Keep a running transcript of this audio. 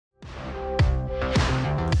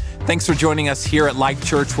Thanks for joining us here at Life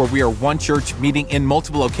Church, where we are one church meeting in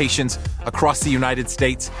multiple locations across the United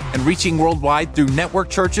States and reaching worldwide through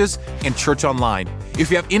network churches and church online.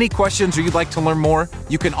 If you have any questions or you'd like to learn more,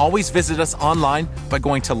 you can always visit us online by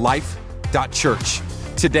going to life.church.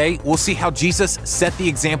 Today, we'll see how Jesus set the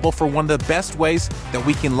example for one of the best ways that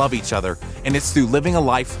we can love each other, and it's through living a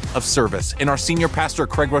life of service. And our senior pastor,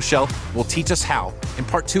 Craig Rochelle, will teach us how in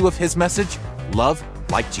part 2 of his message, Love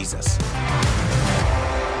Like Jesus.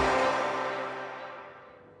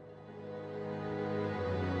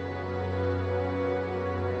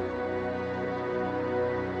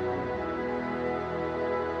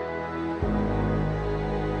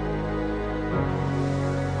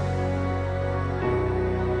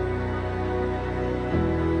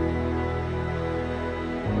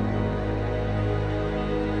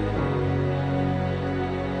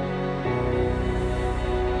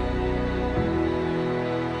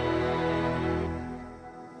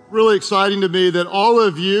 Really exciting to me that all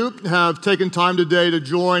of you have taken time today to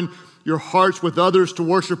join your hearts with others to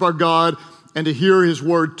worship our God and to hear His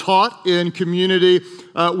Word taught in community.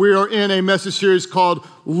 We are in a message series called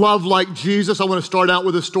Love Like Jesus. I want to start out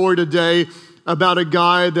with a story today about a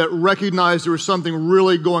guy that recognized there was something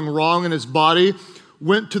really going wrong in his body,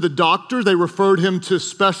 went to the doctor, they referred him to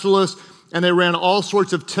specialists, and they ran all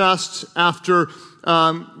sorts of tests. After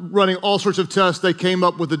running all sorts of tests, they came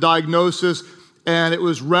up with a diagnosis, and it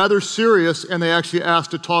was rather serious, and they actually asked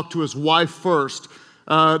to talk to his wife first.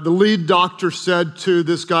 The lead doctor said to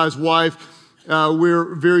this guy's wife,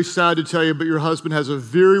 we're very sad to tell you, but your husband has a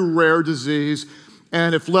very rare disease,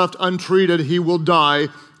 and if left untreated, he will die,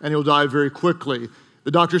 and he'll die very quickly.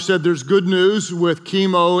 The doctor said there's good news with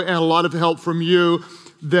chemo and a lot of help from you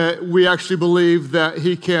that we actually believe that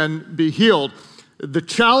he can be healed. The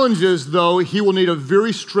challenge is, though, he will need a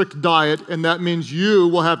very strict diet, and that means you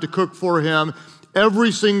will have to cook for him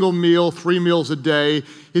every single meal, 3 meals a day.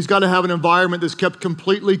 He's got to have an environment that's kept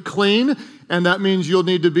completely clean, and that means you'll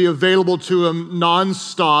need to be available to him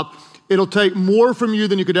nonstop. It'll take more from you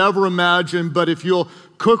than you could ever imagine, but if you'll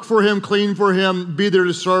cook for him, clean for him, be there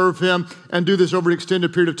to serve him, and do this over an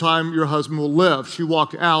extended period of time, your husband will live. She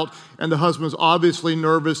walked out, and the husband was obviously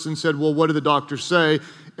nervous and said, well, what did the doctor say?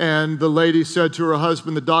 And the lady said to her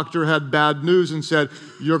husband, the doctor had bad news and said,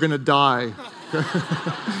 you're going to die.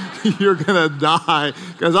 You're going to die,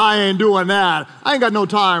 because I ain't doing that. I ain't got no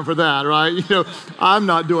time for that, right? I'm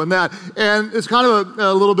not doing that. And it's kind of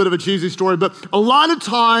a little bit of a cheesy story, but a lot of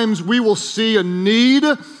times we will see a need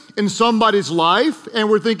in somebody's life, and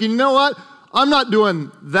we're thinking, you know what? I'm not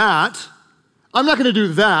doing that. I'm not going to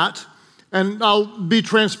do that. And I'll be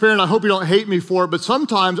transparent. I hope you don't hate me for it, but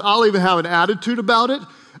sometimes I'll even have an attitude about it.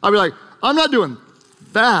 I'll be like, I'm not doing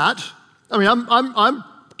that. I mean, I'm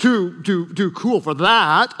too cool for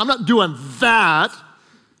that. I'm not doing that.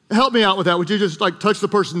 Help me out with that. Would you just touch the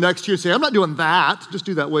person next to you and say, I'm not doing that. Just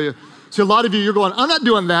do that, will you? See, a lot of you, you're going, I'm not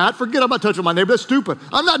doing that. Forget, I'm not touching my neighbor. That's stupid.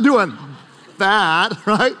 I'm not doing that,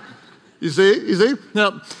 right? You see?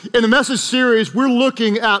 Now, in the message series, we're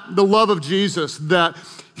looking at the love of Jesus, that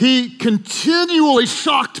He continually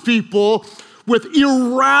shocked people with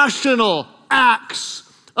irrational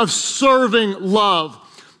acts of serving love.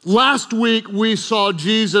 Last week, we saw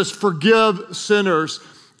Jesus forgive sinners,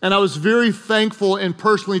 and I was very thankful and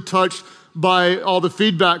personally touched by all the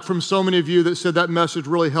feedback from so many of you that said that message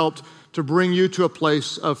really helped to bring you to a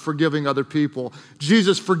place of forgiving other people.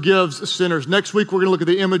 Jesus forgives sinners. Next week, we're going to look at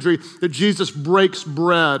the imagery that Jesus breaks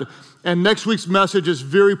bread. And next week's message is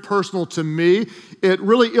very personal to me. It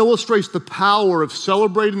really illustrates the power of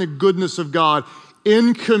celebrating the goodness of God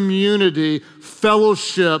in community,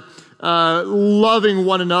 fellowship, loving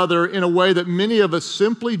one another in a way that many of us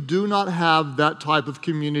simply do not have that type of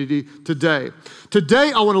community today.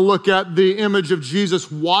 Today, I want to look at the image of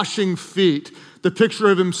Jesus washing feet, the picture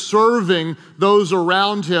of Him serving those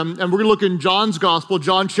around Him. And we're going to look in John's Gospel,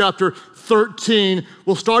 John chapter 13.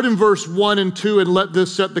 We'll start in verse 1 and 2 and let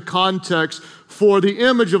this set the context for the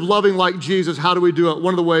image of loving like Jesus. How do we do it?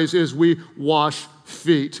 One of the ways is we wash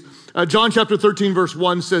feet. John chapter 13, verse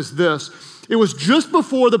 1 says this: it was just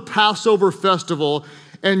before the Passover festival,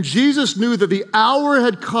 and Jesus knew that the hour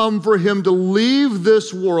had come for Him to leave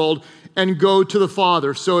this world and go to the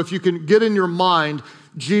Father. So if you can get in your mind,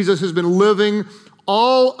 Jesus has been living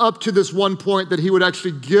all up to this one point that He would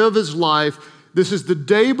actually give His life. This is the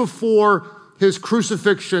day before His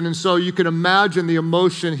crucifixion, and so you can imagine the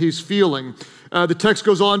emotion He's feeling. The text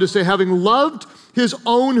goes on to say, having loved His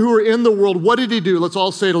own who are in the world, what did He do? Let's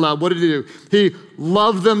all say it aloud. What did He do? He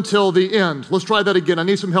loved them till the end. Let's try that again. I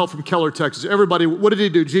need some help from Keller, Texas. Everybody, what did He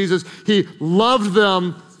do? Jesus, He loved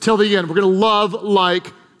them till the end. We're going to love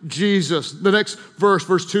like Jesus. The next verse,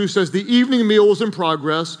 verse 2 says, the evening meal was in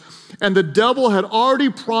progress, and the devil had already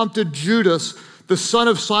prompted Judas, the son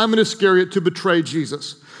of Simon Iscariot, to betray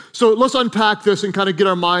Jesus. So let's unpack this and kind of get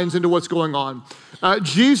our minds into what's going on.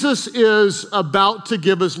 Jesus is about to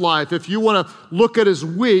give his life. If you want to look at his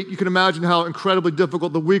week, you can imagine how incredibly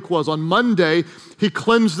difficult the week was. On Monday, he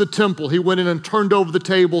cleansed the temple. He went in and turned over the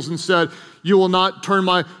tables and said, you will not turn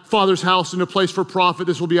my Father's house into a place for profit.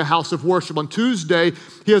 This will be a house of worship. On Tuesday,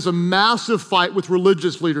 he has a massive fight with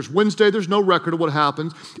religious leaders. Wednesday, there's no record of what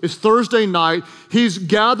happens. It's Thursday night. He's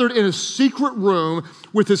gathered in a secret room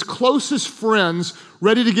with his closest friends,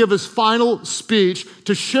 ready to give his final speech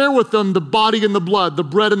to share with them the body and the blood, the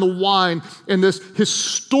bread and the wine in this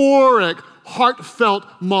historic, heartfelt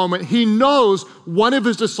moment. He knows one of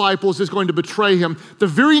his disciples is going to betray him. The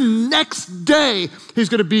very next day, he's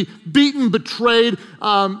going to be beaten, betrayed,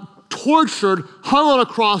 tortured, hung on a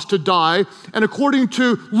cross to die. And according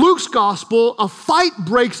to Luke's gospel, a fight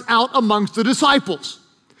breaks out amongst the disciples.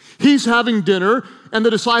 He's having dinner, and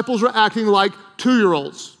the disciples are acting like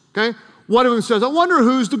 2-year-olds, okay? One of them says, I wonder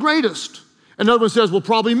who's the greatest. Another one says, well,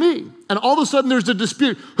 probably me. And all of a sudden there's a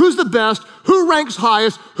dispute. Who's the best? Who ranks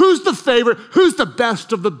highest? Who's the favorite? Who's the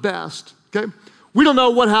best of the best? Okay? We don't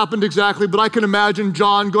know what happened exactly, but I can imagine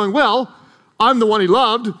John going, well, I'm the one he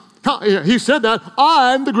loved. He said that.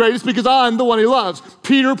 I'm the greatest because I'm the one he loves.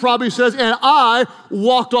 Peter probably says, and I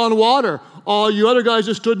walked on water. All you other guys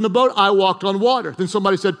just stood in the boat, I walked on water. Then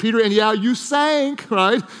somebody said, Peter, and yeah, you sank,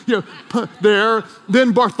 right? There.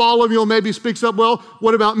 Then Bartholomew maybe speaks up, well,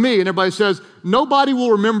 what about me? And everybody says, nobody will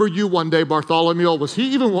remember you one day, Bartholomew. Was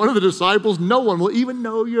he even one of the disciples? No one will even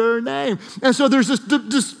know your name. And so there's this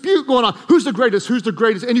dispute going on. Who's the greatest? Who's the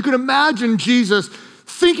greatest? And you can imagine Jesus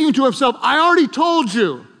thinking to himself, I already told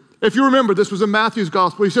you. If you remember, this was in Matthew's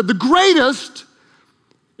gospel. He said, the greatest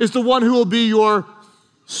is the one who will be your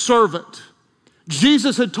servant.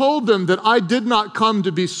 Jesus had told them that I did not come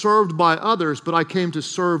to be served by others, but I came to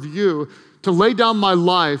serve you, to lay down my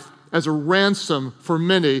life as a ransom for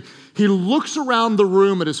many. He looks around the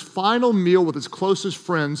room at his final meal with his closest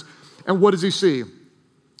friends, and what does he see?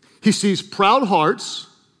 He sees proud hearts,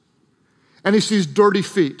 and he sees dirty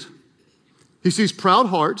feet. He sees proud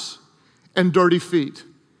hearts and dirty feet.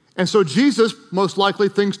 And so Jesus most likely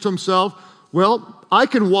thinks to himself, well, I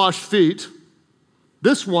can wash feet.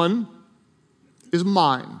 This one is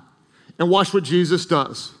mine. And watch what Jesus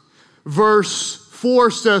does. Verse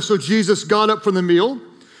 4 says, so Jesus got up from the meal,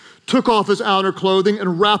 took off his outer clothing,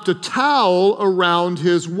 and wrapped a towel around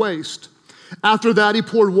his waist. After that, he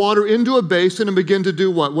poured water into a basin and began to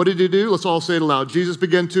do what? What did he do? Let's all say it aloud. Jesus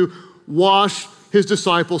began to wash his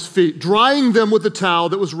disciples' feet, drying them with the towel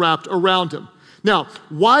that was wrapped around him. Now,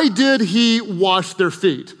 why did he wash their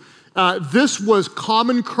feet? This was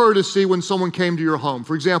common courtesy when someone came to your home.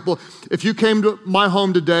 For example, if you came to my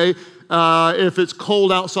home today, if it's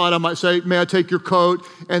cold outside, I might say, may I take your coat?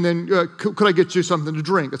 And then could I get you something to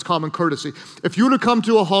drink? It's common courtesy. If you were to come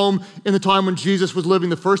to a home in the time when Jesus was living,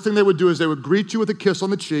 the first thing they would do is they would greet you with a kiss on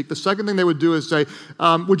the cheek. The second thing they would do is say,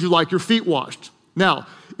 would you like your feet washed? Now,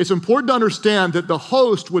 it's important to understand that the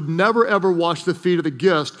host would never ever wash the feet of the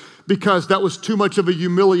guest because that was too much of a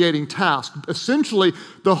humiliating task. Essentially,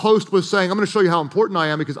 the host was saying, I'm going to show you how important I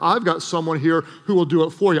am because I've got someone here who will do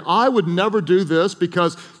it for you. I would never do this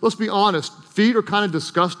because, let's be honest, feet are kind of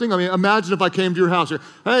disgusting. I mean, imagine if I came to your house here,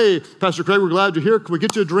 hey, Pastor Craig, we're glad you're here. Can we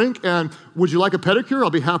get you a drink? And would you like a pedicure?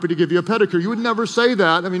 I'll be happy to give you a pedicure. You would never say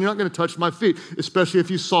that. I mean, you're not going to touch my feet, especially if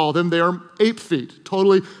you saw them. They are ape feet,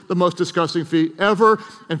 totally the most disgusting feet ever.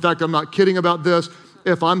 In fact, I'm not kidding about this.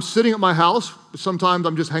 If I'm sitting at my house, sometimes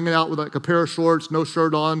I'm just hanging out with like a pair of shorts, no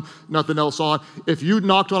shirt on, nothing else on. If you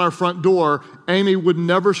knocked on our front door, Amy would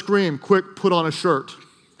never scream, quick, put on a shirt.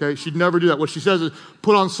 Okay, she'd never do that. What she says is,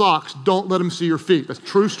 put on socks, don't let them see your feet. That's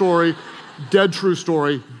true story, dead true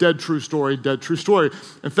story, dead true story, dead true story.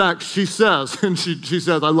 In fact, she says, and she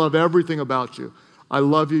says, I love everything about you. I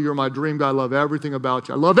love you, you're my dream guy, I love everything about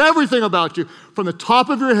you. I love everything about you. From the top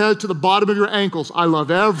of your head to the bottom of your ankles, I love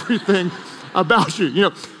everything about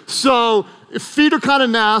you. So feet are kind of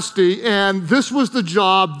nasty, and this was the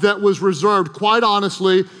job that was reserved, quite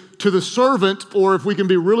honestly, to the servant, or if we can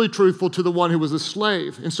be really truthful, to the one who was a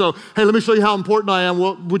slave. And so, hey, let me show you how important I am.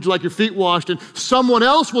 Well, would you like your feet washed? And someone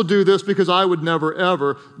else will do this because I would never,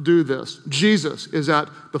 ever do this. Jesus is at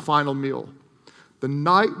the final meal. The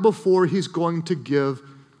night before he's going to give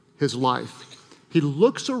his life. He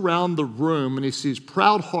looks around the room and he sees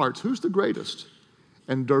proud hearts. Who's the greatest?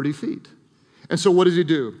 And dirty feet. And so what does he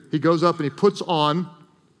do? He goes up and he puts on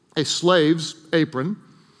a slave's apron.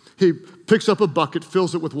 He picks up a bucket,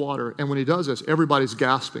 fills it with water. And when he does this, everybody's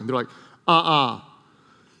gasping. They're like,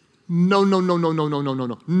 No.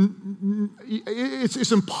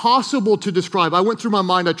 It's impossible to describe. I went through my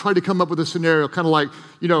mind, I tried to come up with a scenario, kind of like,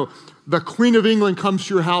 the Queen of England comes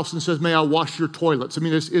to your house and says, may I wash your toilets? I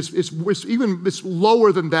mean, it's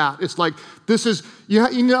lower than that. It's like, you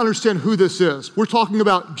need to understand who this is. We're talking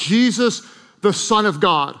about Jesus, the Son of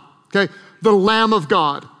God, okay? The Lamb of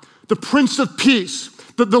God, the Prince of Peace,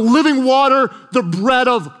 the living water, the bread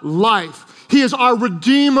of life. He is our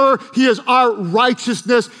Redeemer. He is our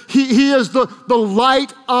righteousness. He is the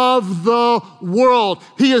light of the world.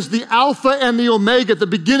 He is the Alpha and the Omega, the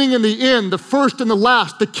beginning and the end, the first and the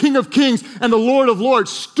last, the King of Kings and the Lord of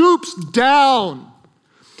Lords, stoops down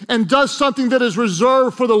and does something that is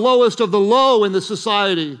reserved for the lowest of the low in the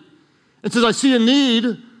society. And says, I see a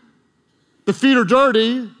need. The feet are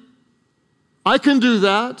dirty. I can do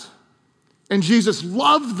that. And Jesus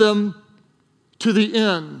loved them to the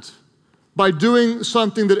end by doing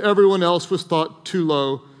something that everyone else was thought too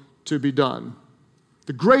low to be done.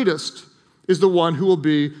 The greatest is the one who will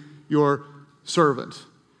be your servant.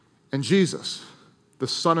 And Jesus, the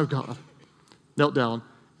Son of God, knelt down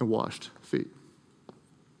and washed feet.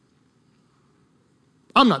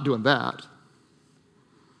 I'm not doing that.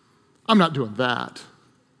 I'm not doing that.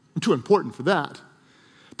 I'm too important for that.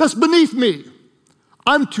 That's beneath me.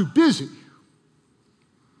 I'm too busy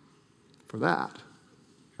for that,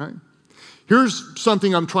 right? Here's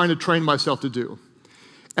something I'm trying to train myself to do,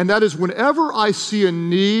 and that is whenever I see a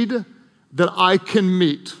need that I can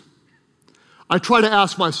meet, I try to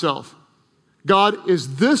ask myself, God,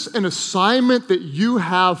 is this an assignment that you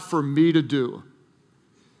have for me to do?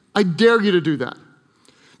 I dare you to do that.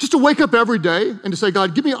 Just to wake up every day and to say,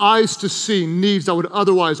 God, give me eyes to see needs I would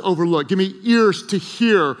otherwise overlook. Give me ears to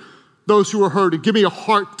hear those who are hurting. Give me a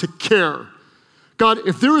heart to care. God,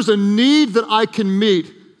 if there is a need that I can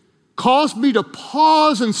meet, cause me to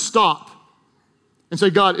pause and stop and say,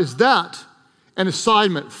 God, is that an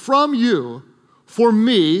assignment from you for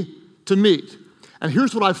me to meet? And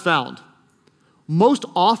here's what I've found. Most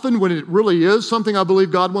often when it really is something I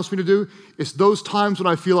believe God wants me to do, it's those times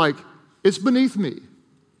when I feel like it's beneath me.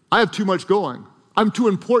 I have too much going. I'm too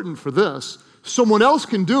important for this. Someone else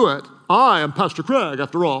can do it. I am Pastor Craig,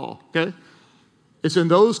 after all, okay? It's in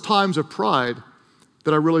those times of pride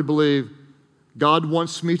that I really believe God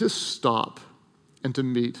wants me to stop and to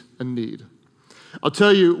meet a need. I'll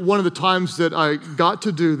tell you, one of the times that I got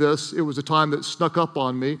to do this, it was a time that snuck up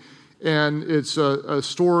on me, and it's a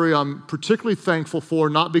story I'm particularly thankful for,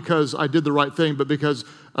 not because I did the right thing, but because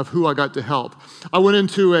of who I got to help. I went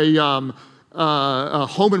into a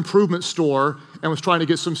home improvement store and was trying to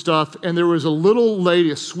get some stuff, and there was a little lady,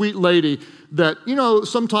 a sweet lady, that,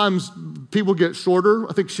 sometimes people get shorter.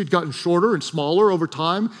 I think she'd gotten shorter and smaller over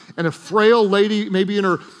time, and a frail lady, maybe in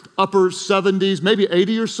her upper 70s, maybe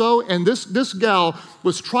 80 or so, and this gal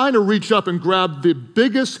was trying to reach up and grab the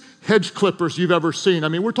biggest hedge clippers you've ever seen. I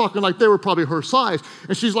mean, we're talking like they were probably her size,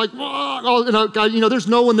 and she's like, there's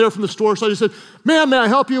no one there from the store, so I just said, ma'am, may I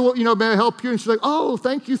help you? May I help you? And she's like, oh,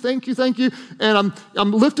 thank you. And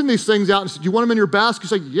I'm lifting these things out, and I said, do you want them in your basket?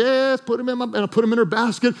 She's like, yes, put them in and I put them in her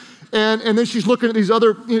basket, and then she's looking at these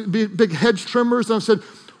other big hedge trimmers, and I said,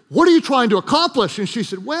 what are you trying to accomplish? And she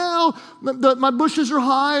said, well, my bushes are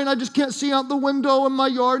high and I just can't see out the window and my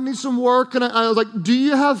yard needs some work. And I was like, do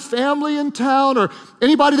you have family in town or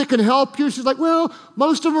anybody that can help you? She's like, well,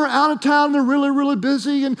 most of them are out of town. They're really, really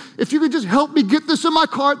busy. And if you could just help me get this in my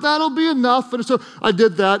cart, that'll be enough. And so I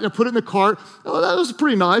did that and I put it in the cart. Oh, that was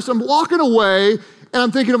pretty nice. I'm walking away and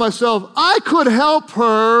I'm thinking to myself, I could help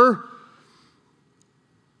her,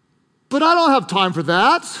 but I don't have time for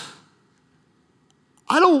that.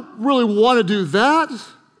 I don't really want to do that.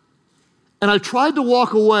 And I tried to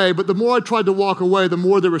walk away, but the more I tried to walk away, the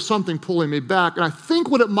more there was something pulling me back. And I think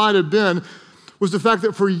what it might have been was the fact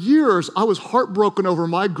that for years, I was heartbroken over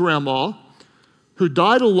my grandma who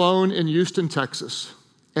died alone in Houston, Texas,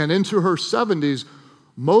 and into her 70s,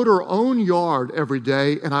 mowed her own yard every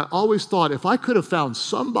day. And I always thought, if I could have found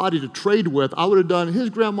somebody to trade with, I would have done his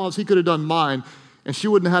grandma's, he could have done mine, and she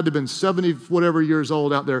wouldn't have had to have been 70 whatever years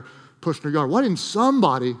old out there pushing her yard. Why didn't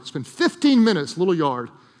somebody spend 15 minutes, little yard,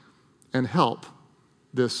 and help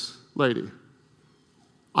this lady?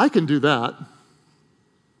 I can do that.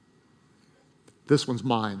 This one's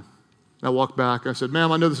mine. And I walked back and I said,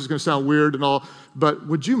 ma'am, I know this is going to sound weird and all, but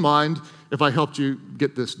would you mind if I helped you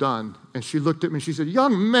get this done? And she looked at me and she said,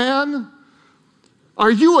 young man, are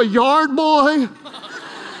you a yard boy?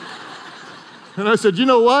 And I said, you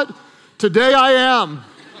know what? Today I am.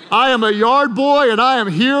 I am a yard boy, and I am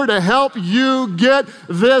here to help you get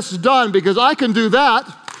this done because I can do that.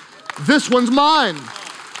 This one's mine.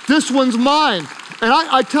 This one's mine. And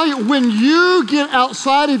I tell you, when you get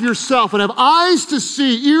outside of yourself and have eyes to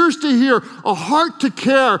see, ears to hear, a heart to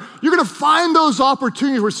care, you're going to find those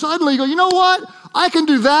opportunities where suddenly you go, you know what? I can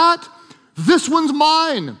do that. This one's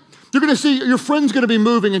mine. You're going to see your friend's going to be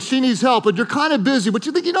moving and she needs help, and you're kind of busy, but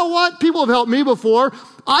you think, you know what? People have helped me before.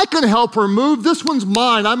 I can help her move. This one's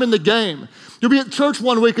mine. I'm in the game. You'll be at church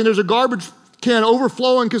one week and there's a garbage can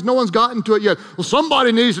overflowing because no one's gotten to it yet. Well,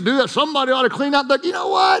 somebody needs to do that. Somebody ought to clean up that. You know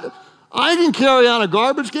what? I can carry on a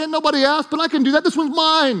garbage can. Nobody asked, but I can do that. This one's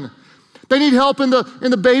mine. They need help in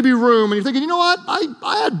the baby room, and you're thinking, you know what?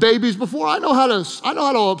 I had babies before. I know how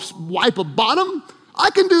to wipe a bottom. I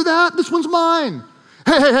can do that. This one's mine.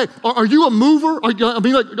 Hey, are you a mover? Are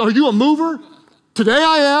you a mover? Today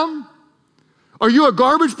I am. Are you a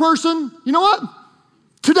garbage person? You know what?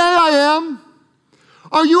 Today I am.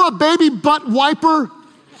 Are you a baby butt wiper?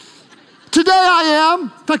 Today I am.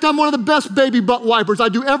 In fact, I'm one of the best baby butt wipers. I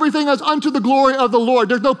do everything as unto the glory of the Lord.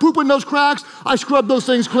 There's no poop in those cracks. I scrub those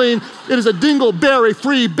things clean. It is a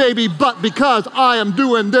dingleberry-free baby butt because I am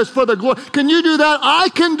doing this for the glory. Can you do that? I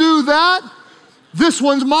can do that. This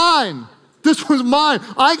one's mine. This one's mine.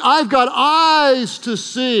 I've got eyes to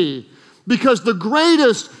see because the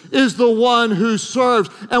greatest is the one who serves.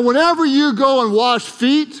 And whenever you go and wash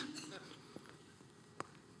feet,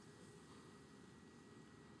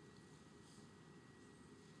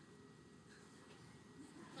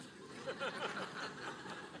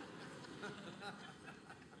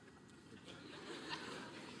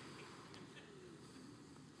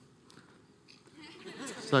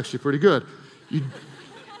 it's actually pretty good.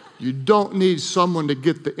 You don't need someone to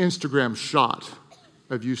get the Instagram shot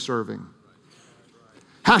of you serving.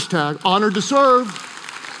 Hashtag honored to serve,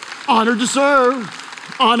 honored to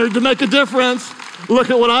serve, honored to make a difference. Look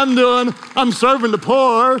at what I'm doing. I'm serving the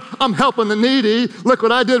poor. I'm helping the needy. Look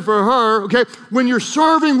what I did for her, okay? When you're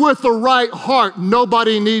serving with the right heart,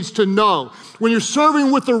 nobody needs to know. When you're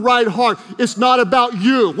serving with the right heart, it's not about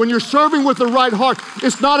you. When you're serving with the right heart,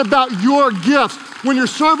 it's not about your gifts. When you're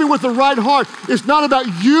serving with the right heart, it's not about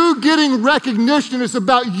you getting recognition. It's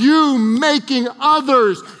about you making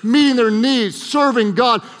others, meeting their needs, serving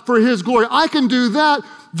God for His glory. I can do that.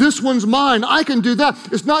 This one's mine. I can do that.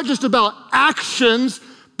 It's not just about actions,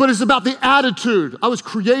 but it's about the attitude. I was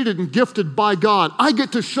created and gifted by God. I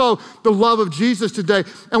get to show the love of Jesus today.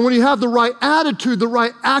 And when you have the right attitude, the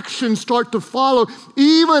right actions start to follow,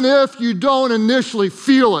 even if you don't initially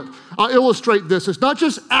feel it. I'll illustrate this. It's not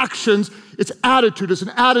just actions, it's attitude. It's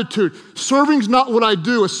an attitude. Serving's not what I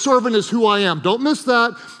do. A servant is who I am. Don't miss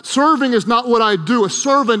that. Serving is not what I do. A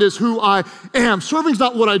servant is who I am. Serving's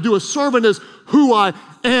not what I do. A servant is who I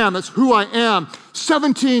am. It's who I am.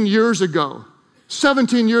 17 years ago,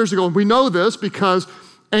 and we know this because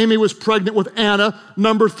Amy was pregnant with Anna,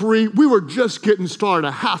 number 3. We were just getting started,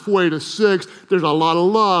 halfway to 6. There's a lot of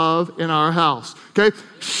love in our house, okay?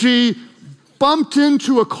 She bumped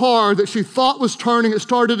into a car that she thought was turning. It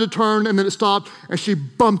started to turn, and then it stopped, and she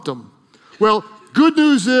bumped them. Well, good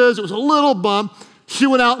news is it was a little bump. She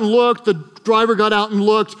went out and looked. The driver got out and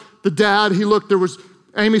looked. The dad, he looked.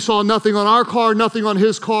 Amy saw nothing on our car, nothing on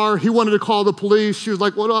his car. He wanted to call the police. She was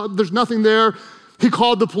like, well, there's nothing there. He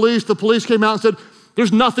called the police. The police came out and said,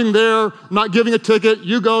 there's nothing there. I'm not giving a ticket.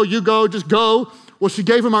 You go, just go. Well, she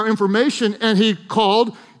gave him our information, and he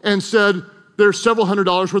called and said, there's several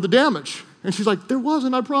 $100s worth of damage. And she's like, there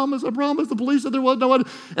wasn't, I promise. The police said there was no one.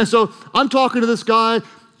 And so I'm talking to this guy.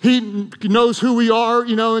 He knows who we are,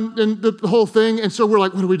 and the whole thing. And so we're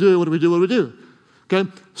like, what do we do? Okay,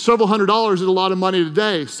 several $100s is a lot of money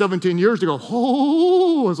today. 17 years ago,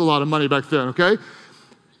 it was a lot of money back then, okay?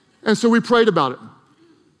 And so we prayed about it.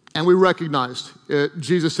 And we recognized it.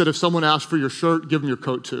 Jesus said, if someone asks for your shirt, give them your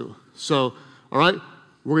coat too. So, all right,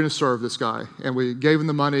 we're going to serve this guy. And we gave him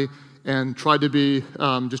the money and tried to be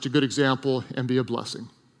just a good example and be a blessing.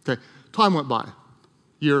 Okay, time went by.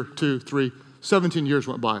 Year, 2, 3, 17 years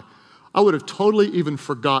went by. I would have totally even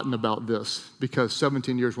forgotten about this because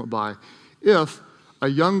 17 years went by if a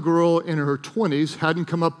young girl in her 20s hadn't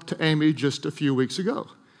come up to Amy just a few weeks ago.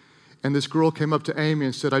 And this girl came up to Amy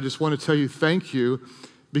and said, I just want to tell you thank you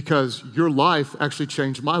because your life actually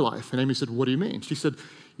changed my life. And Amy said, what do you mean? She said,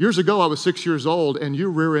 years ago I was 6 years old and you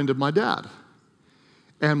rear-ended my dad.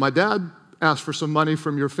 And my dad asked for some money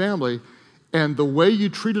from your family. And the way you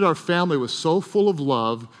treated our family was so full of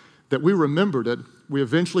love that we remembered it. We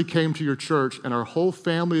eventually came to your church and our whole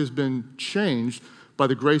family has been changed by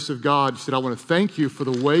the grace of God. She said, I want to thank you for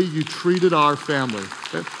the way you treated our family.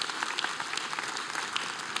 Okay?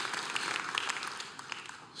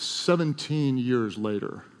 17 years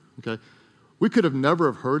later, okay? We could have never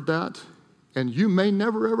have heard that, and you may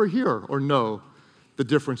never ever hear or know the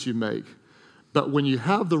difference you make. But when you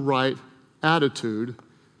have the right attitude,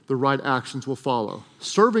 the right actions will follow.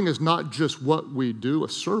 Serving is not just what we do. A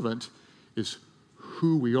servant is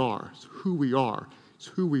who we are. It's who we are. It's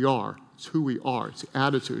who we are. It's who we are. It's the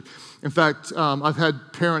attitude. In fact, I've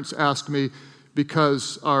had parents ask me,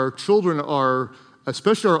 because our children are,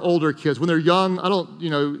 especially our older kids, when they're young, I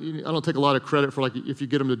don't take a lot of credit for, like, if you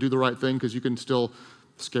get them to do the right thing, because you can still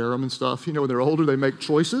scare them and stuff. When they're older, they make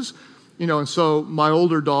choices. And so my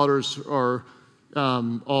older daughters are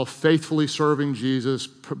all faithfully serving Jesus,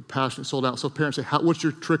 passionate, sold out. So parents say, what's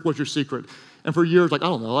your trick? What's your secret? And for years, like, I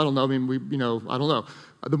don't know. I don't know.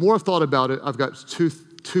 The more I've thought about it, I've got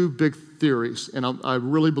two big theories, and I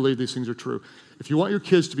really believe these things are true. If you want your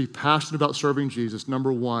kids to be passionate about serving Jesus,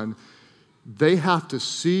 number one, they have to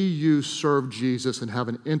see you serve Jesus and have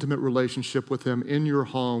an intimate relationship with him in your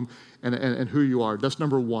home and who you are. That's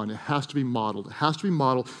number one. It has to be modeled. It has to be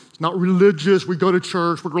modeled. It's not religious. We go to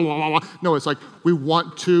church. We're blah, blah, blah. No, it's like we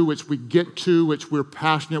want to. It's we get to. It's we're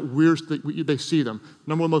passionate. They see them.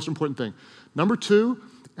 Number one most important thing. Number two,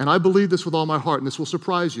 and I believe this with all my heart, and this will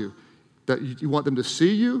surprise you, that you want them to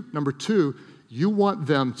see you. Number two, you want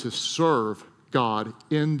them to serve God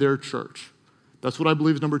in their church. That's what I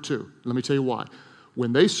believe is number two. Let me tell you why.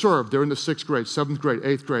 When they serve, they're in the 6th grade, 7th grade,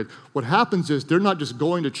 8th grade. What happens is they're not just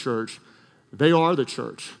going to church, they are the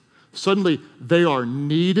church. Suddenly, they are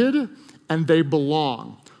needed and they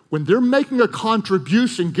belong. When they're making a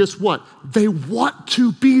contribution, guess what? They want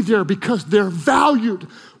to be there because they're valued.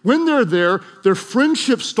 When they're there, their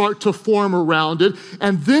friendships start to form around it,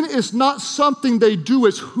 and then it's not something they do,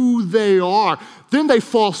 it's who they are. Then they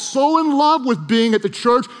fall so in love with being at the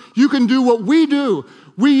church, you can do what we do.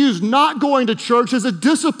 We use not going to church as a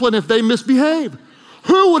discipline if they misbehave.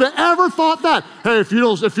 Who would have ever thought that? Hey, if you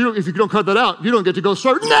don't cut that out, you don't get to go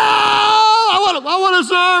serve. No! I want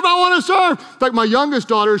to serve. In fact, my youngest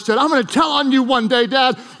daughter said, I'm going to tell on you one day,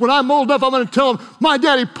 Dad. When I'm old enough, I'm going to tell him, my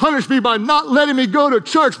daddy punished me by not letting me go to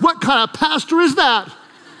church. What kind of pastor is that?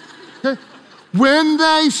 Okay? When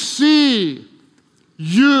they see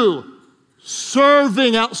you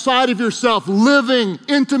serving outside of yourself, living,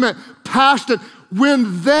 intimate, passionate,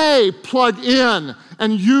 when they plug in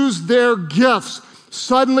and use their gifts,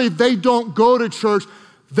 suddenly they don't go to church,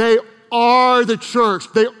 they are the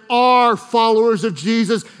church. They are followers of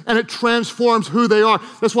Jesus, and it transforms who they are.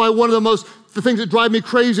 That's why one of the things that drive me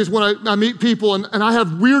crazy is when I meet people and I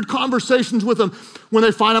have weird conversations with them when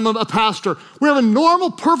they find I'm a pastor. We're having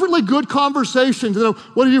normal, perfectly good conversations.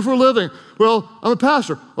 What do you do for a living? Well, I'm a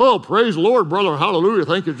pastor. Oh, praise the Lord, brother. Hallelujah.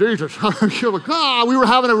 Thank you, Jesus. You're like, we were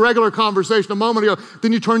having a regular conversation a moment ago.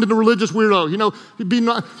 Then you turned into a religious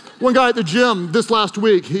weirdo. One guy at the gym this last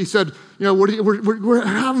week, he said, we're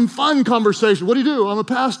having fun conversation. What do you do? I'm a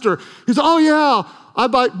pastor. He said, oh yeah,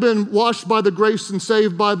 I've been washed by the grace and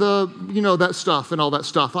saved by the, that stuff and all that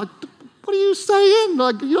stuff. Like, what are you saying?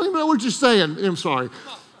 Like, you don't even know what you're saying. I'm sorry.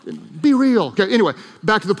 Be real. Okay, anyway,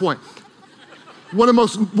 back to the point. One of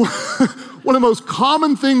the most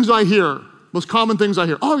common things I hear,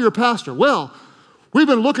 oh, you're a pastor. Well, we've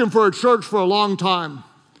been looking for a church for a long time,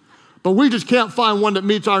 but we just can't find one that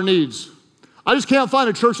meets our needs. I just can't find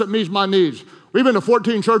a church that meets my needs. We've been to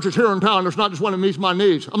 14 churches here in town. There's not just one that meets my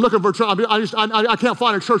needs. I'm looking for a church. I can't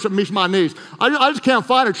find a church that meets my needs. I just can't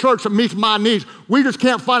find a church that meets my needs. We just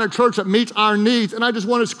can't find a church that meets our needs. And I just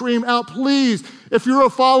want to scream out, please, if you're a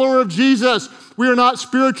follower of Jesus, we are not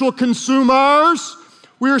spiritual consumers.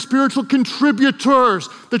 We are spiritual contributors.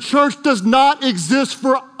 The church does not exist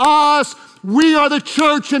for us. We are the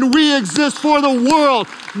church and we exist for the world.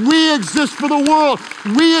 We exist for the world.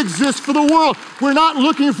 We exist for the world. We're not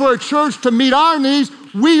looking for a church to meet our needs.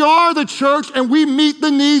 We are the church and we meet the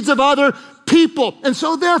needs of other people. And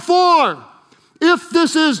so therefore, if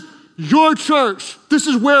this is your church, this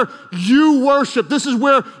is where you worship, this is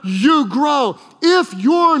where you grow, if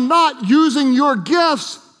you're not using your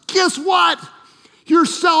gifts, guess what? You're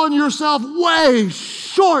selling yourself way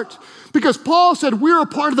short. Because Paul said we're a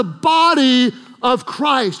part of the body of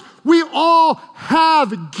Christ. We all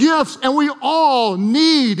have gifts and we all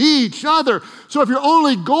need each other. So if you're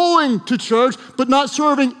only going to church but not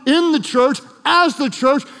serving in the church as the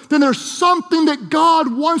church, then there's something that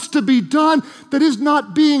God wants to be done that is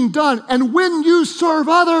not being done. And when you serve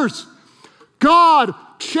others, God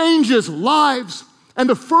changes lives. And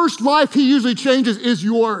the first life he usually changes is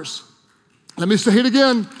yours. Let me say it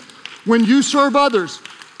again. When you serve others,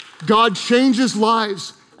 God changes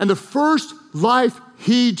lives, and the first life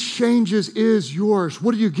he changes is yours.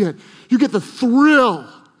 What do you get? You get the thrill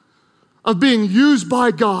of being used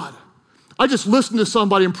by God. I just listened to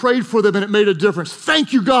somebody and prayed for them, and it made a difference.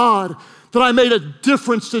 Thank you, God, that I made a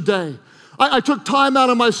difference today. I took time out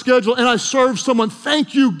of my schedule and I served someone.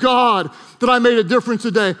 Thank you, God, that I made a difference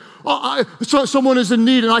today. Someone is in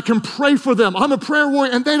need and I can pray for them. I'm a prayer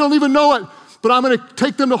warrior and they don't even know it, but I'm going to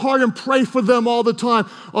take them to heart and pray for them all the time.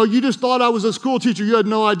 Oh, you just thought I was a school teacher. You had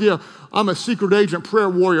no idea. I'm a secret agent prayer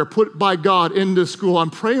warrior put by God in this school. I'm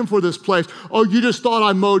praying for this place. Oh, you just thought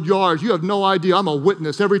I mowed yards. You have no idea. I'm a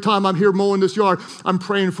witness. Every time I'm here mowing this yard, I'm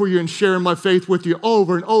praying for you and sharing my faith with you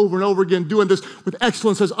over and over and over again, doing this with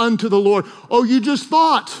excellence as unto the Lord. Oh, you just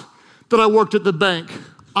thought that I worked at the bank.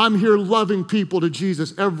 I'm here loving people to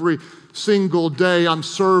Jesus every single day. I'm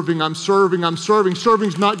serving.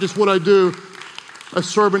 Serving's not just what I do. A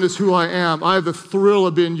servant is who I am. I have the thrill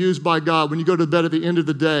of being used by God. When you go to bed at the end of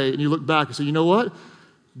the day and you look back and say, you know what?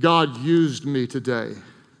 God used me today.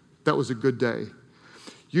 That was a good day.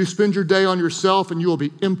 You spend your day on yourself and you will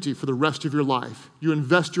be empty for the rest of your life. You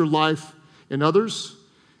invest your life in others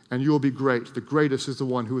and you will be great. The greatest is the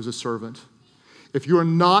one who is a servant. If you are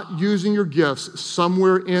not using your gifts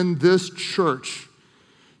somewhere in this church,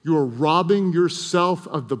 you are robbing yourself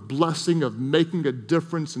of the blessing of making a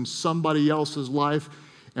difference in somebody else's life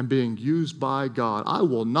and being used by God. I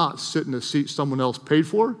will not sit in a seat someone else paid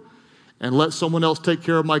for and let someone else take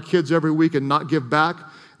care of my kids every week and not give back.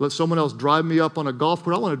 Let someone else drive me up on a golf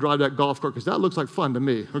cart. I want to drive that golf cart because that looks like fun to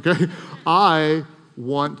me, okay? I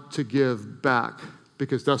want to give back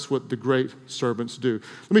because that's what the great servants do.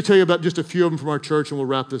 Let me tell you about just a few of them from our church and we'll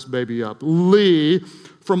wrap this baby up. Lee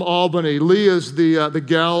from Albany. Lee is the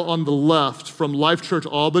gal on the left from Life Church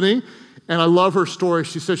Albany, and I love her story.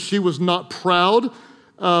 She says she was not proud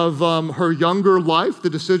of her younger life.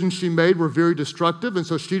 The decisions she made were very destructive, and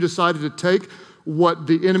so she decided to take what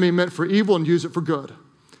the enemy meant for evil and use it for good.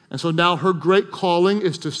 And so now her great calling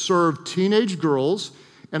is to serve teenage girls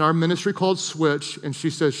in our ministry called Switch, and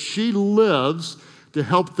she says she lives to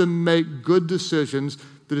help them make good decisions,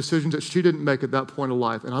 the decisions that she didn't make at that point of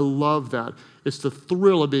life. And I love that. It's the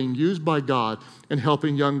thrill of being used by God and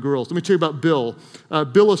helping young girls. Let me tell you about Bill.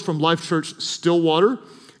 Bill is from Life Church Stillwater,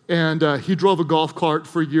 and he drove a golf cart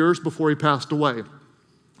for years before he passed away.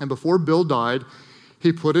 And before Bill died,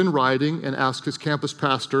 he put in writing and asked his campus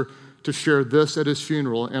pastor to share this at his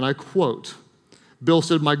funeral, and I quote, Bill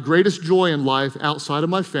said, my greatest joy in life outside of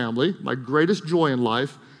my family,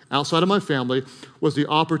 was the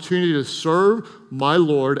opportunity to serve my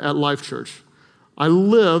Lord at Life Church. I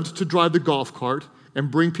lived to drive the golf cart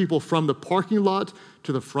and bring people from the parking lot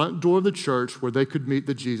to the front door of the church where they could meet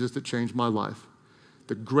the Jesus that changed my life.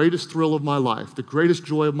 The greatest thrill of my life, the greatest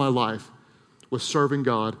joy of my life was serving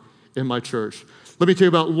God in my church. Let me tell you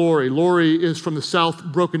about Lori. Lori is from the South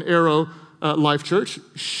Broken Arrow Life Church.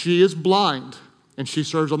 She is blind and she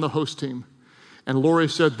serves on the host team. And Lori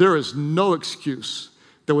said there is no excuse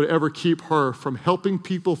that would ever keep her from helping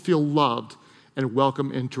people feel loved and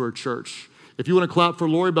welcome into her church. If you want to clap for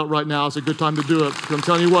Lori about right now, it's a good time to do it. Because I'm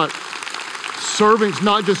telling you what, serving's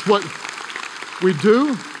not just what we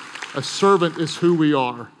do, a servant is who we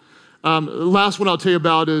are. Last one I'll tell you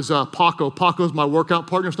about is Paco. Paco's my workout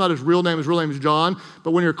partner. It's not his real name is John.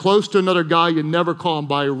 But when you're close to another guy, you never call him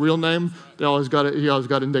by a real name. He always got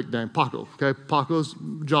a nickname, Paco. Okay, Paco's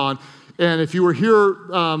John. And if you were here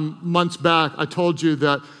months back, I told you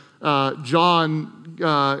that John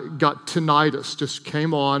got tinnitus, just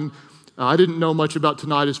came on. I didn't know much about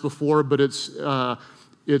tinnitus before, but it's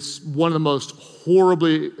one of the most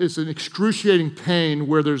it's an excruciating pain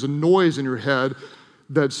where there's a noise in your head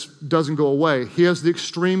that doesn't go away. He has the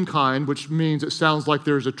extreme kind, which means it sounds like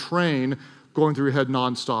there's a train going through your head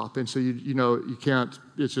nonstop. And so you can't,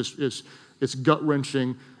 it's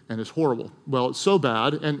gut-wrenching and it's horrible. Well, it's so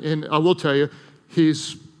bad, and I will tell you,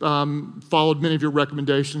 he's followed many of your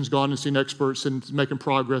recommendations, gone and seen experts and making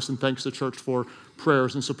progress, and thanks to the church for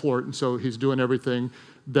prayers and support. And so he's doing everything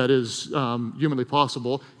that is humanly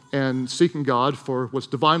possible and seeking God for what's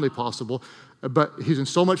divinely possible. But he's in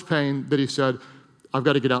so much pain that he said, I've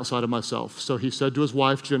got to get outside of myself. So he said to his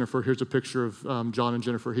wife, Jennifer, here's a picture of John and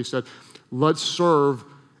Jennifer. He said, let's serve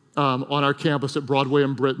on our campus at Broadway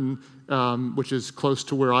in Britain, which is close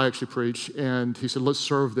to where I actually preach. And he said, let's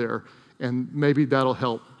serve there. And maybe that'll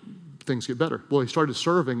help things get better. Well, he started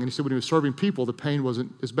serving, and he said when he was serving people, the pain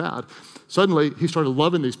wasn't as bad. Suddenly, he started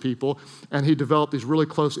loving these people, and he developed these really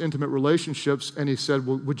close, intimate relationships, and he said,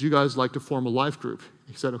 well, would you guys like to form a life group?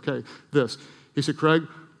 He said, okay, this. He said, Craig,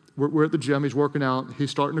 we're at the gym, he's working out,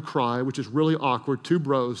 he's starting to cry, which is really awkward, two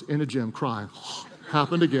bros in a gym crying.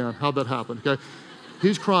 Happened again, how'd that happen, okay?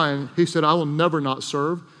 He's crying, he said, I will never not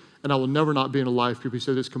serve, and I will never not be in a life group. He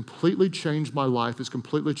said, it's completely changed my life. It's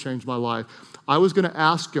completely changed my life. I was going to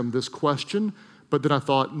ask him this question, but then I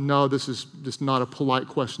thought, no, this is just not a polite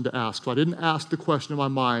question to ask. So I didn't ask the question in my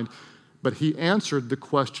mind, But he answered the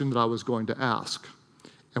question that I was going to ask.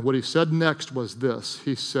 And what he said next was this.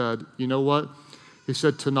 He said, you know what? He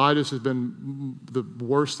said, tinnitus has been the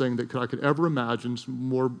worst thing that I could ever imagine. It's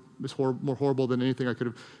more horrible than anything I could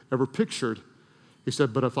have ever pictured. He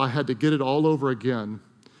said, but if I had to get it all over again,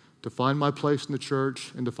 to find my place in the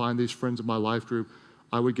church and to find these friends of my life group,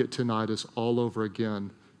 I would get tinnitus all over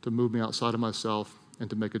again to move me outside of myself and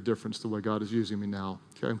to make a difference the way God is using me now,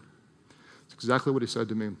 okay? That's exactly what he said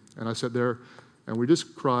to me. And I sat there, and we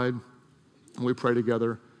just cried, and we prayed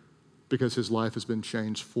together because his life has been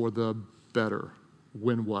changed for the better.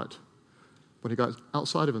 When what? When he got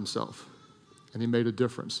outside of himself, and he made a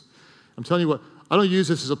difference. I'm telling you what, I don't use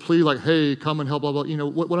this as a plea like, hey, come and help, blah, blah. You know,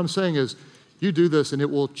 what I'm saying is, you do this and it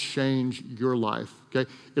will change your life, okay?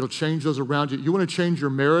 It'll change those around you. You want to change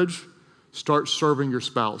your marriage? Start serving your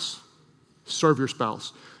spouse. Serve your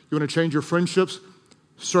spouse. You want to change your friendships?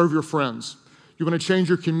 Serve your friends. You want to change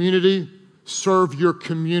your community? Serve your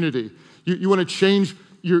community. You want to change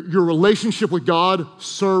your relationship with God?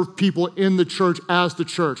 Serve people in the church as the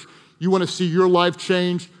church. You want to see your life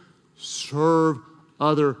change? Serve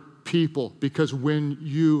other people, because when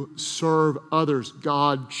you serve others,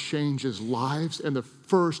 God changes lives, and the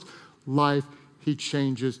first life he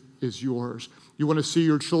changes is yours. You want to see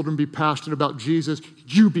your children be passionate about Jesus?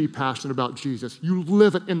 You be passionate about Jesus. You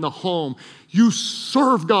live it in the home. You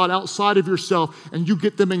serve God outside of yourself, and you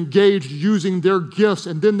get them engaged using their gifts,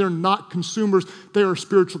 and then they're not consumers, they are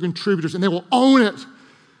spiritual contributors, and they will own it,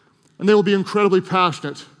 and they will be incredibly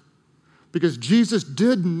passionate, because Jesus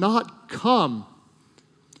did not come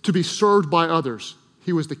to be served by others.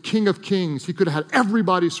 He was the King of Kings. He could have had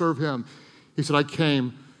everybody serve him. He said, I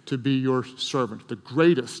came to be your servant. The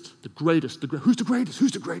greatest. Who's the greatest?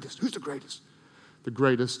 Who's the greatest? The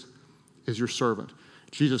greatest is your servant.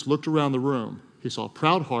 Jesus looked around the room. He saw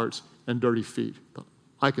proud hearts and dirty feet. Thought,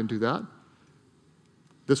 I can do that.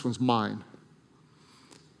 This one's mine.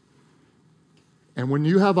 And when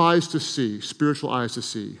you have eyes to see, spiritual eyes to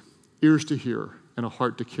see, ears to hear, and a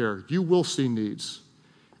heart to care, you will see needs.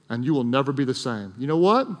 And you will never be the same. You know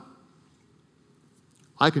what?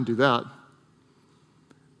 I can do that.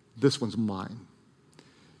 This one's mine.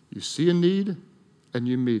 You see a need and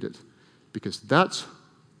you meet it, because that's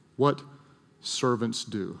what servants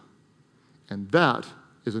do. And that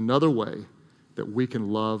is another way that we can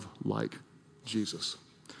love like Jesus.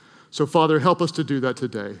 So, Father, help us to do that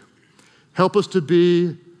today. Help us to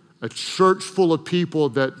be a church full of people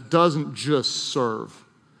that doesn't just serve,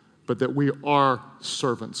 but that we are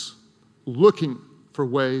servants, looking for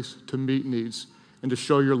ways to meet needs and to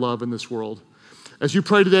show your love in this world. As you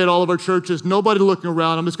pray today at all of our churches, nobody looking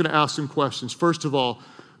around, I'm just going to ask some questions. First of all,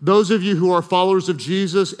 those of you who are followers of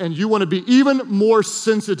Jesus and you want to be even more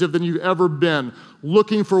sensitive than you've ever been,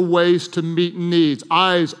 looking for ways to meet needs,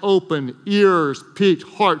 eyes open, ears peaked,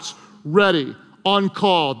 hearts ready, on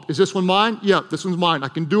call. Is this one mine? Yeah, this one's mine. I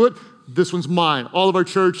can do it. This one's mine. All of our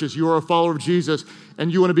churches, you are a follower of Jesus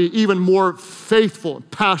and you want to be even more faithful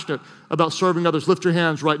and passionate about serving others. Lift your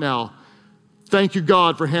hands right now. Thank you,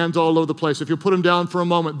 God, for hands all over the place. If you put them down for a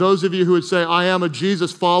moment, those of you who would say, I am a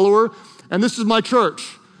Jesus follower, and this is my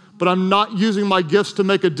church, but I'm not using my gifts to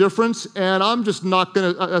make a difference, and I'm just not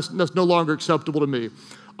going to, that's no longer acceptable to me.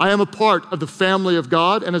 I am a part of the family of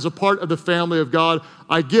God, and as a part of the family of God,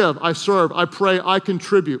 I give, I serve, I pray, I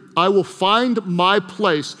contribute. I will find my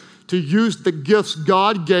place to use the gifts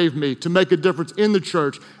God gave me to make a difference in the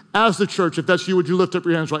church, as the church. If that's you, would you lift up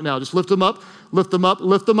your hands right now? Just lift them up, lift them up,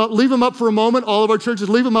 lift them up. Leave them up for a moment. All of our churches,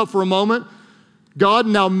 leave them up for a moment. God,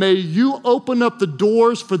 now may you open up the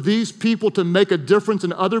doors for these people to make a difference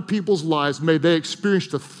in other people's lives. May they experience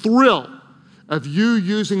the thrill of you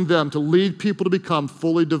using them to lead people to become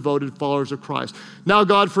fully devoted followers of Christ. Now,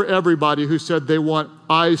 God, for everybody who said they want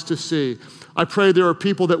eyes to see, I pray there are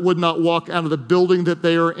people that would not walk out of the building that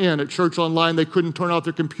they are in. At Church Online, they couldn't turn off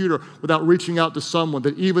their computer without reaching out to someone.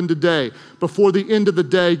 That even today, before the end of the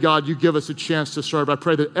day, God, you give us a chance to serve. I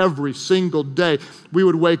pray that every single day we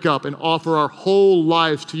would wake up and offer our whole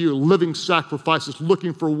lives to you, living sacrifices,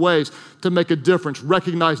 looking for ways to make a difference,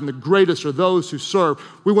 recognizing the greatest are those who serve.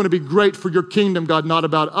 We want to be great for your kingdom, God, not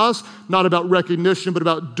about us, not about recognition, but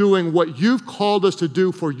about doing what you've called us to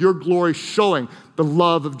do for your glory, showing the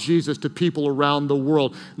love of Jesus to people around the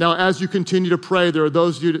world. Now, as you continue to pray, there are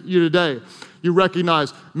those of you today, you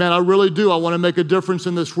recognize, man, I really do. I want to make a difference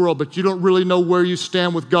in this world, but you don't really know where you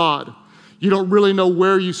stand with God. You don't really know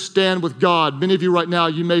where you stand with God. Many of you right now,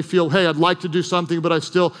 you may feel, hey, I'd like to do something, but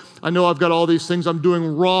I know I've got all these things I'm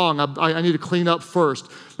doing wrong. I need to clean up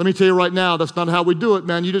first. Let me tell you right now, that's not how we do it,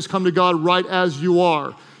 man. You just come to God right as you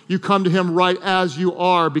are. You come to him right as you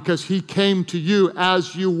are because he came to you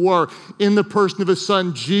as you were in the person of his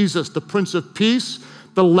son, Jesus, the Prince of Peace,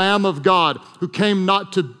 the Lamb of God, who came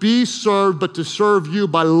not to be served, but to serve you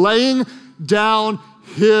by laying down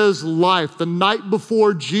his life. The night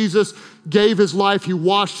before Jesus gave his life, he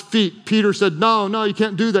washed feet. Peter said, no, you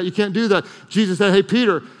can't do that. You can't do that. Jesus said, hey,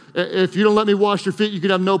 Peter, if you don't let me wash your feet, you can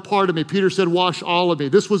have no part of me. Peter said, wash all of me.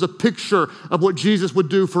 This was a picture of what Jesus would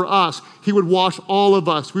do for us. He would wash all of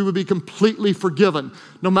us. We would be completely forgiven.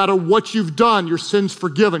 No matter what you've done, your sin's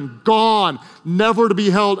forgiven, gone, never to be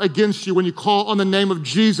held against you when you call on the name of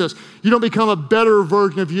Jesus. You don't become a better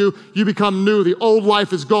version of you. You become new. The old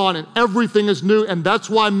life is gone and everything is new. And that's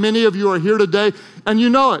why many of you are here today. And you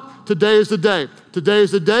know it. Today is the day. Today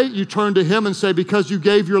is the day you turn to him and say, because you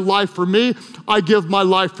gave your life for me, I give my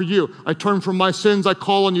life for you. I turn from my sins. I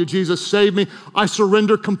call on you, Jesus, save me. I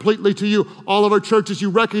surrender completely to you. All of our churches, you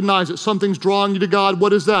recognize that something's drawing you to God.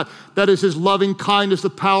 What is that? That is his loving kindness, the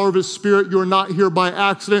power of his Spirit. You are not here by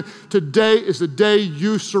accident. Today is the day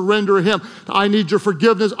you surrender to him. I need your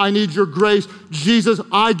forgiveness. I need your grace. Jesus,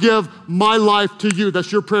 I give my life to you.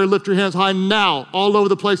 That's your prayer. Lift your hands high now, all over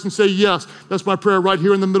the place, and say, yes. That's my prayer right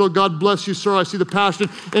here in the middle. God bless you, sir. I see the passion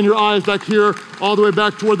in your eyes back here, all the way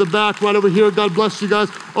back toward the back, right over here. God bless you guys.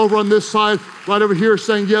 Over on this side, right over here,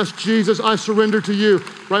 saying, yes, Jesus, I surrender to you.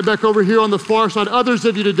 Right back over here on the far side. Others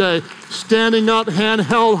of you today, standing up, hand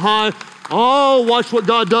held high. Oh, watch what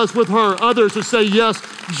God does with her. Others who say, yes,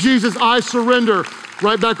 Jesus, I surrender.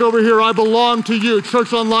 Right back over here, I belong to you.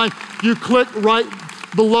 Church Online, you click right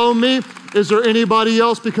below me. Is there anybody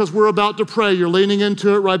else? Because we're about to pray. You're leaning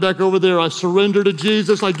into it right back over there. I surrender to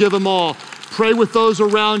Jesus. I give him all. Pray with those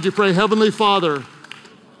around you. Pray, Heavenly Father,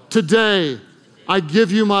 today I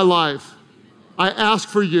give you my life. I ask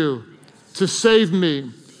for you to save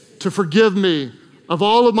me, to forgive me of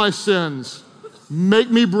all of my sins. Make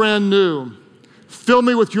me brand new. Fill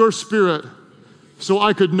me with your Spirit so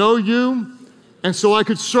I could know you and so I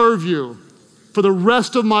could serve you for the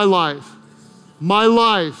rest of my life. My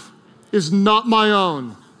life is not my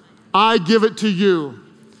own. I give it to you.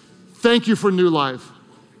 Thank you for new life.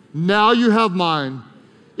 Now you have mine.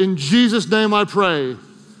 In Jesus' name I pray.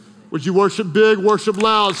 Would you worship big, worship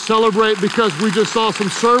loud, celebrate because we just saw some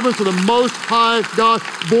servants of the Most High God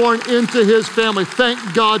born into his family.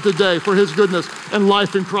 Thank God today for his goodness and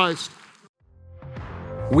life in Christ.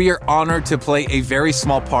 We are honored to play a very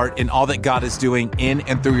small part in all that God is doing in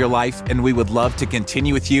and through your life, and we would love to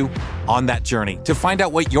continue with you on that journey. To find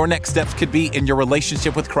out what your next steps could be in your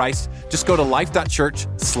relationship with Christ, just go to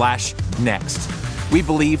life.church/next. We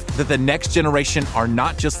believe that the next generation are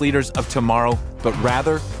not just leaders of tomorrow, but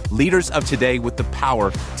rather leaders of today with the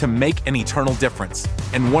power to make an eternal difference.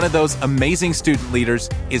 And one of those amazing student leaders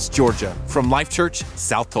is Georgia from Life Church,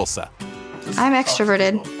 South Tulsa. I'm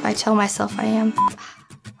extroverted. I tell myself I am.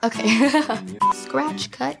 Okay. Scratch,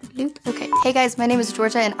 cut, loop. Okay. Hey guys, my name is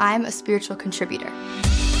Georgia and I'm a spiritual contributor.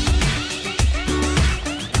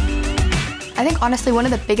 I think honestly one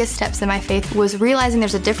of the biggest steps in my faith was realizing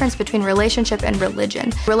there's a difference between relationship and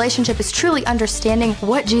religion. Relationship is truly understanding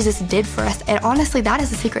what Jesus did for us, and honestly that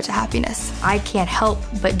is the secret to happiness. I can't help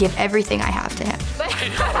but give everything I have to him.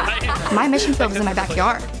 My mission field is in my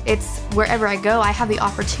backyard. It's wherever I go, I have the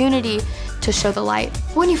opportunity to show the light.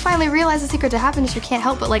 When you finally realize the secret to happiness, you can't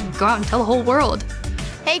help but go out and tell the whole world.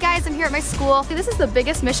 Hey guys, I'm here at my school. This is the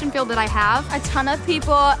biggest mission field that I have. A ton of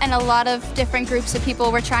people and a lot of different groups of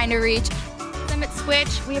people we're trying to reach. I'm at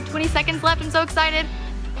Switch. We have 20 seconds left. I'm so excited.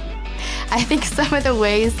 I think some of the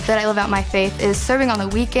ways that I live out my faith is serving on the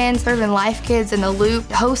weekends, serving Life Kids and the Loop,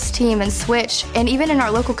 host team and Switch, and even in our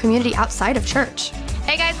local community outside of church.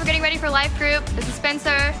 Hey guys, we're getting ready for Life Group. This is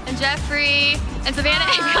Spencer and Jeffrey and Savannah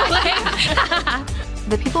and Clay.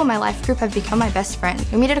 The people in my life group have become my best friend.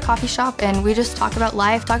 We meet at a coffee shop and we just talk about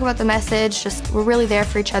life, talk about the message, we're really there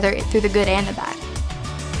for each other through the good and the bad.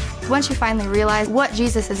 Once you finally realize what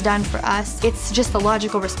Jesus has done for us, it's just the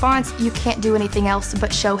logical response. You can't do anything else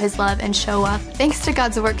but show his love and show up. Thanks to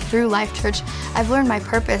God's work through Life Church, I've learned my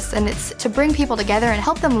purpose, and it's to bring people together and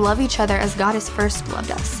help them love each other as God has first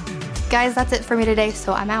loved us. Guys, that's it for me today,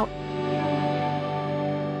 so I'm out.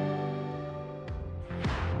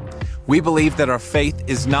 We believe that our faith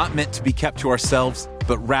is not meant to be kept to ourselves,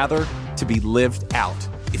 but rather to be lived out.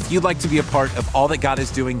 If you'd like to be a part of all that God is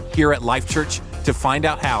doing here at Life Church, to find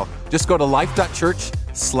out how, just go to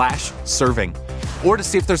life.church/serving. Or to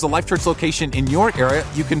see if there's a Life Church location in your area,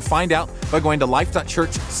 you can find out by going to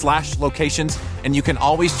life.church/locations, and you can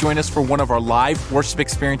always join us for one of our live worship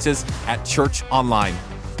experiences at Church Online.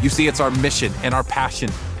 You see, it's our mission and our passion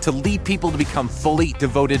to lead people to become fully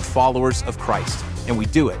devoted followers of Christ. And we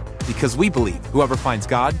do it because we believe whoever finds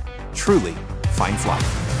God truly finds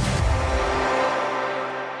life.